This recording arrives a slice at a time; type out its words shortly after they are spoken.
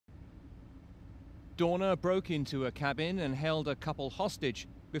Dorner broke into a cabin and held a couple hostage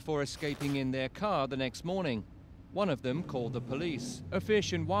before escaping in their car the next morning. One of them called the police. A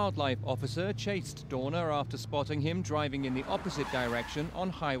fish and wildlife officer chased Dorner after spotting him driving in the opposite direction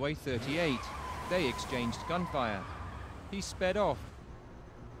on Highway 38. They exchanged gunfire. He sped off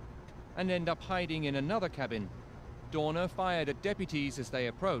and ended up hiding in another cabin. Dorner fired at deputies as they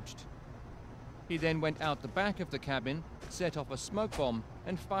approached. He then went out the back of the cabin, set off a smoke bomb,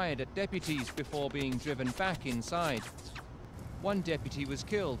 and fired at deputies before being driven back inside. One deputy was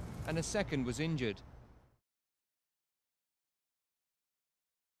killed and a second was injured.